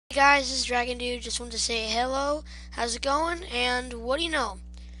Hey guys, this is Dragon Dude. Just wanted to say hello. How's it going? And what do you know?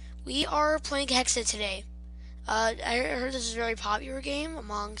 We are playing Hexxit today. I heard this is a very popular game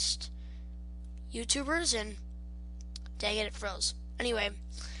amongst YouTubers, and dang it, it froze. Anyway,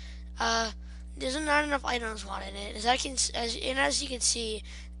 uh, there's not enough items wanted in it. As you can see,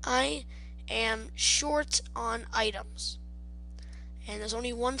 I am short on items, and there's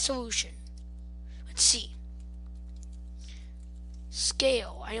only one solution. Let's see.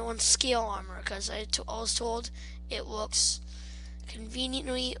 Scale. I want scale armor because I was told it looks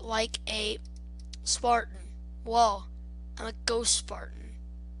conveniently like a Spartan. Whoa, I'm a ghost Spartan.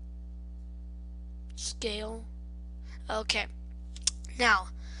 Scale. Okay. Now,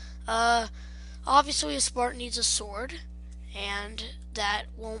 obviously a Spartan needs a sword, and that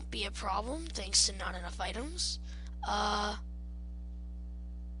won't be a problem thanks to not enough items.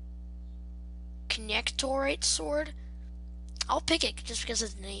 Connectorate sword. I'll pick it just because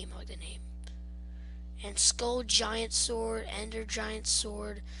of the name. I like the name. And skull giant sword, ender giant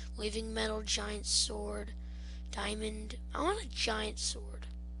sword, living metal giant sword, diamond. I want a giant sword.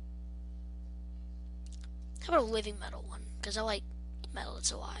 How about a living metal one? Because I like metal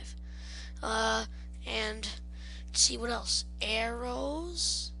that's alive. And let's see what else.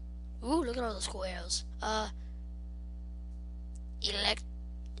 Arrows. Ooh, look at all those cool arrows. Elect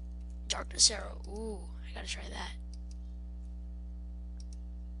darkness arrow. Ooh, I gotta try that.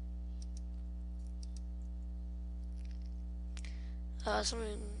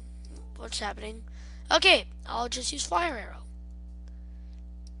 Something. What's happening? Okay, I'll just use fire arrow.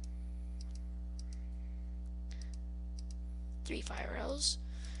 Three fire arrows.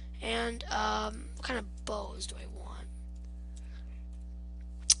 And, what kind of bows do I want?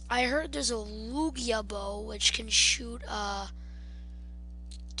 I heard there's a Lugia bow, which can shoot,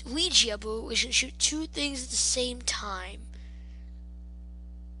 Ouija bow, which can shoot two things at the same time.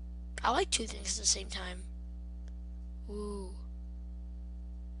 I like two things at the same time. Ooh.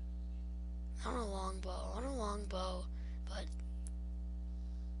 I want a long bow, but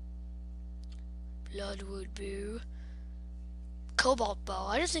bloodwood bow. Cobalt bow.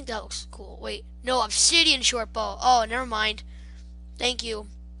 I just think that looks cool. Wait, no, obsidian short bow. Oh, never mind. Thank you.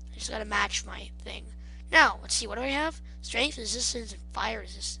 I just gotta match my thing. Now, let's see. What do I have? Strength, resistance, and fire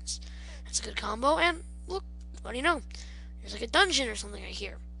resistance. That's a good combo. And look, what do you know? There's like a dungeon or something right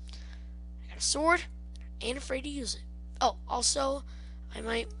here. I got a sword. Ain't afraid to use it. Oh, also, I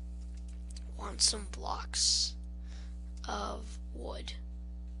might want some blocks of wood.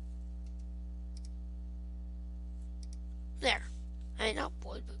 There. I mean, not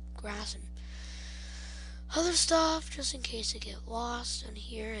wood, but grass and other stuff, just in case I get lost in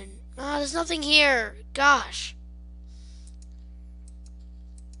here. And there's nothing here. Gosh.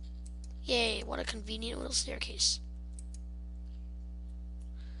 Yay, what a convenient little staircase.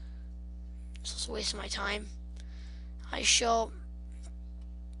 It's just a waste of my time. I shall...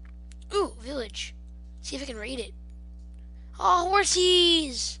 Ooh, village. See if I can raid it. Oh,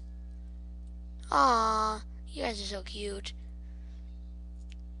 horsies! Aw, you guys are so cute.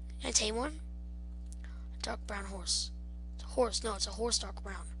 Can I tame one? A dark brown horse. It's a horse. No, it's a horse dark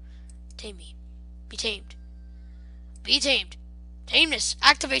brown. Tame me. Be tamed. Be tamed. Tameness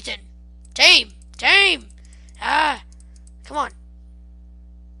activated. Tame. Tame. Ah. Come on.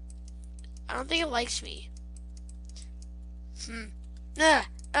 I don't think it likes me. Ah.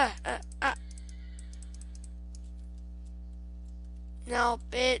 No,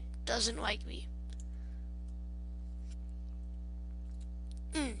 it doesn't like me.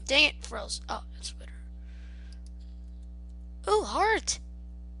 Dang it, froze. Oh, that's better. Ooh, heart.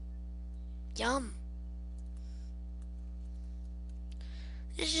 Yum.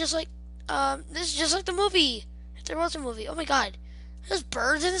 This is just like, the movie. If there was a movie. Oh my god. There's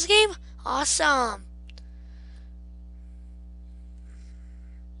birds in this game? Awesome.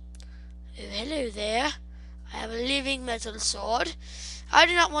 Oh, hello there. I have a living metal sword. I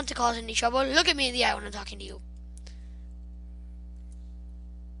do not want to cause any trouble. Look at me in the eye when I'm talking to you.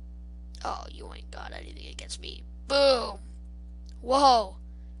 Oh, you ain't got anything against me. Boom. Whoa.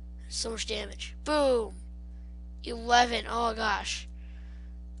 So much damage. Boom. 11. Oh, gosh.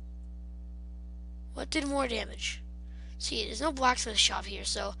 What did more damage? See, there's no blacksmith shop here,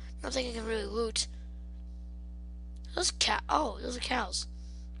 so nothing I can really loot. Those those are cows.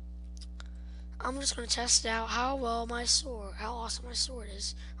 I'm just gonna test out how awesome my sword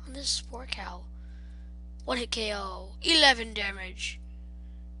is on this poor cow. 1 hit KO. 11 damage.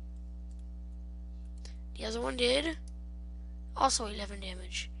 The other one did also 11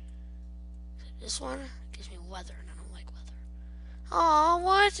 damage. This one gives me weather, and I don't like weather. Aw,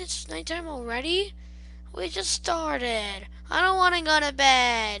 what? It's nighttime already? We just started. I don't want to go to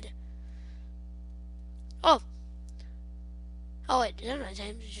bed. Oh. Oh, wait. Is that my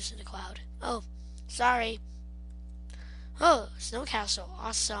time? It's just in the cloud. Oh. Sorry. Oh, snow castle.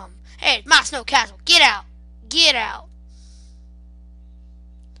 Awesome. Hey, my snow castle. Get out. Get out.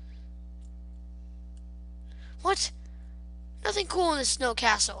 What? Nothing cool in this snow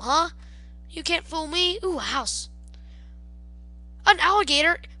castle, huh? You can't fool me. Ooh, a house. An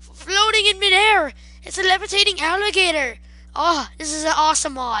alligator floating in midair. It's a levitating alligator. Oh, this is an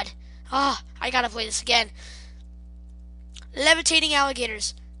awesome mod. Oh, I gotta play this again. Levitating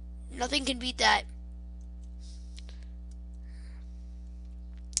alligators. Nothing can beat that.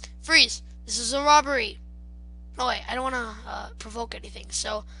 Freeze. This is a robbery. Oh wait, I don't want to provoke anything,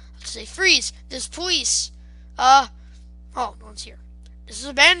 so I'll say freeze. There's police. Oh, no one's here. This is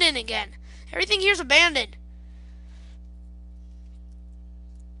abandoned again. Everything here's abandoned.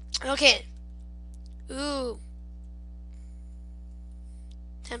 Okay. Ooh.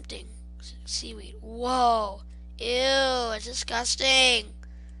 Tempting. Seaweed. Whoa. Ew, it's disgusting.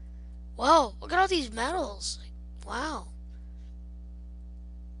 Whoa, look at all these metals. Wow.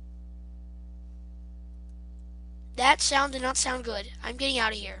 That sound did not sound good. I'm getting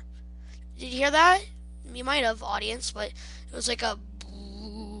out of here. Did you hear that? You might have, audience, but it was like a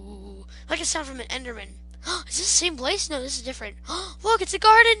boo, like a sound from an Enderman. Is this the same place? No, this is different. Look, it's a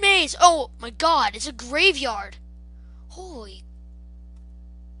garden maze. Oh my god, it's a graveyard. Holy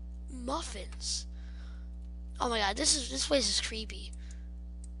muffins. Oh my god, this place is creepy.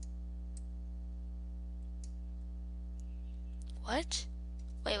 What?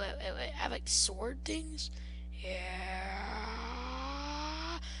 Wait. I have like sword things? Yeah.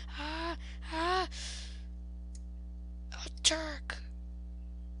 A Turk.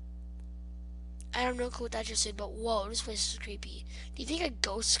 I have no clue what that just said, but whoa, this place is creepy. Do you think a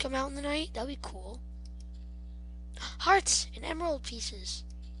ghost come out in the night? That'd be cool. Hearts and emerald pieces.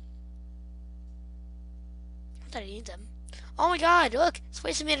 Not that I need them. Oh my god, look, this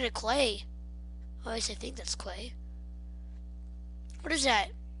place is made out of clay. Well, at least I think that's clay. What is that?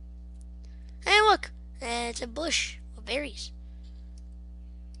 Hey, look, it's a bush of berries.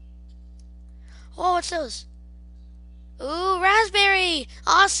 Oh, what's those? Ooh, raspberry!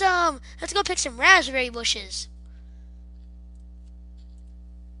 Awesome! Let's go pick some raspberry bushes.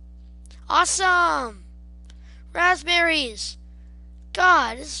 Awesome! Raspberries!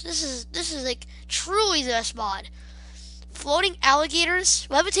 God, this is like truly the best mod. Floating alligators,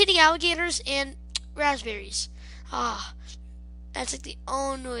 levitating alligators, and raspberries. Ah, that's like the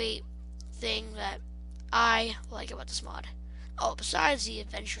only thing that I like about this mod. Oh, besides the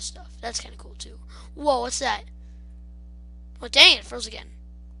adventure stuff, that's kind of cool too. Whoa, what's that? Oh, dang it, froze again.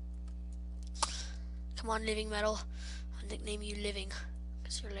 Come on, Living Metal. I'll nickname you Living.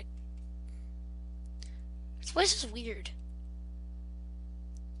 Because you're like... This place is weird.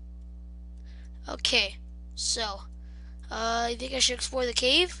 Okay, so... I think I should explore the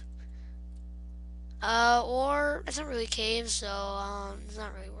cave? Or... It's not really a cave, so, it's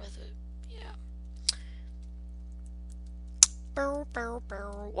not really worth it. Yeah.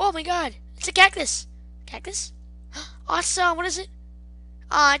 Oh my god! It's a cactus! Cactus? Awesome! What is it?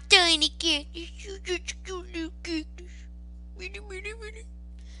 Aw, tiny cactus.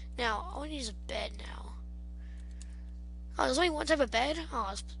 Now, all I need is a bed now. Oh, there's only one type of bed?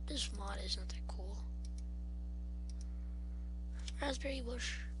 Oh, this mod isn't that cool. Raspberry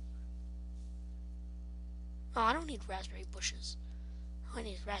bush. Oh, I don't need raspberry bushes. All I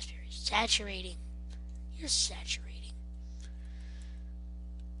need is raspberries. Saturating. You're saturating.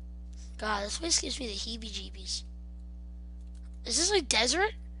 God, this place gives me the heebie-jeebies. Is this like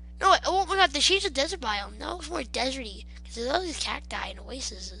desert? No, oh my god, they changed the desert biome. Now it's more deserty. Because there's all these cacti and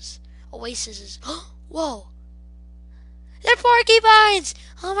oases. Whoa. They're porcupines!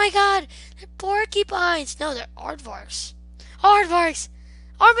 Oh my god, they're porcupines. No, they're aardvarks. Aardvarks!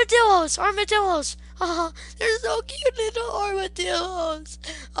 Armadillos! Oh, they're so cute, little armadillos.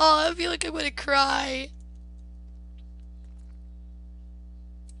 Oh, I feel like I'm gonna cry.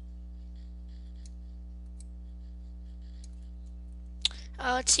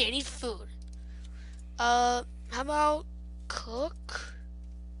 Let's see, I need food. How about cook?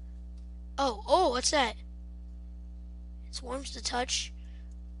 Oh, what's that? It's warm to the touch.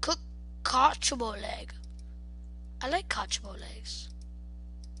 Cook cachebo leg. I like cachebo legs.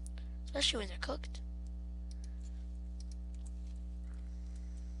 Especially when they're cooked.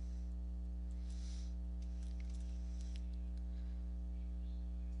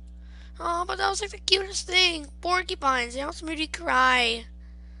 Oh, but that was like the cutest thing. Porcupines, they also made me cry.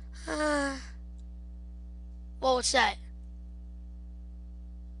 Whoa, what's that?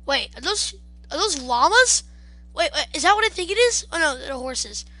 Wait, are those... Are those llamas? Wait, is that what I think it is? Oh no, they're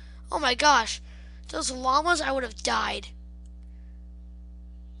horses. Oh my gosh. Those llamas, I would have died.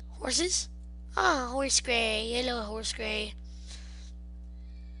 Horses? Ah, horse gray. Yellow horse gray.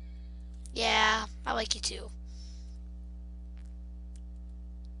 Yeah, I like you too.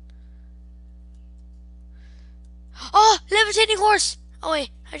 Oh, levitating horse! Oh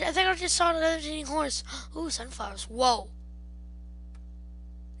wait, I think I just saw a levitating horse. Ooh, sunflowers. Whoa.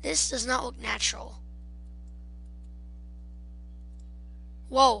 This does not look natural.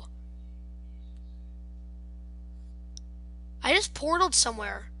 Whoa. I just portaled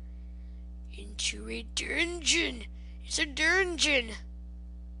somewhere. Into a dungeon. It's a dungeon.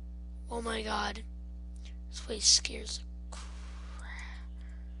 Oh my god. This place scares the crap.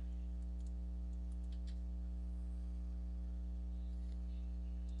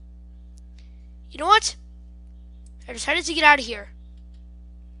 You know what? I decided to get out of here.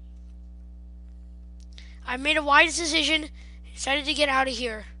 I made a wise decision. I decided to get out of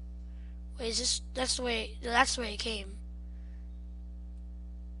here. Wait, is this? That's the way it came.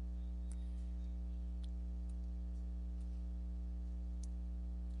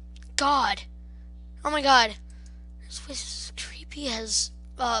 God. Oh my god. This place is creepy as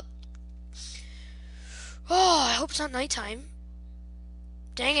oh, I hope it's not nighttime.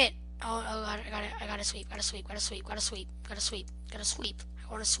 Dang it. Oh god, I gotta sweep, gotta sweep. I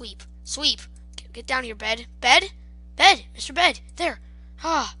wanna sweep. Sweep! Get down here, bed. Bed? Bed! Mr. Bed! There!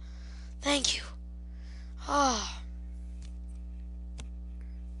 Ah, thank you. Ah.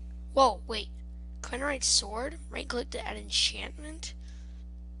 Whoa, wait. Cleanrite sword? Right click to add enchantment?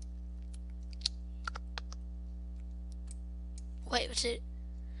 Wait, what's it?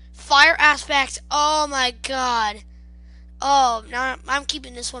 Fire aspect! Oh my god. Oh, now I'm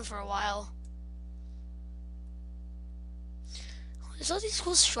keeping this one for a while. There's all these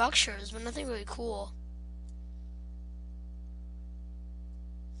cool structures, but nothing really cool.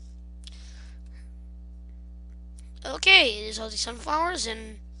 Okay, there's all these sunflowers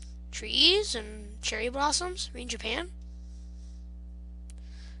and trees and cherry blossoms. Are we in Japan?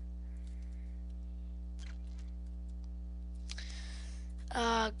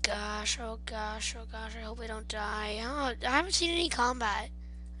 Oh gosh, oh gosh, oh gosh, I hope I don't die. Oh, I haven't seen any combat.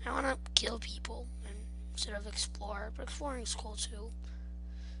 I want to kill people instead of explore, but exploring's cool too.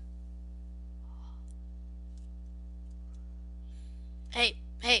 Hey,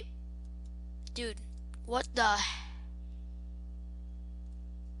 dude, what the?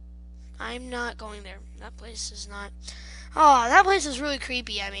 I'm not going there. That place is not. Oh, that place is really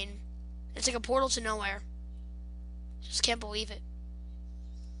creepy. I mean, it's like a portal to nowhere. Just can't believe it.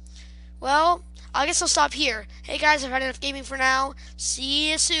 Well, I guess I'll stop here. Hey guys, I've had enough gaming for now.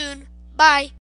 See you soon. Bye.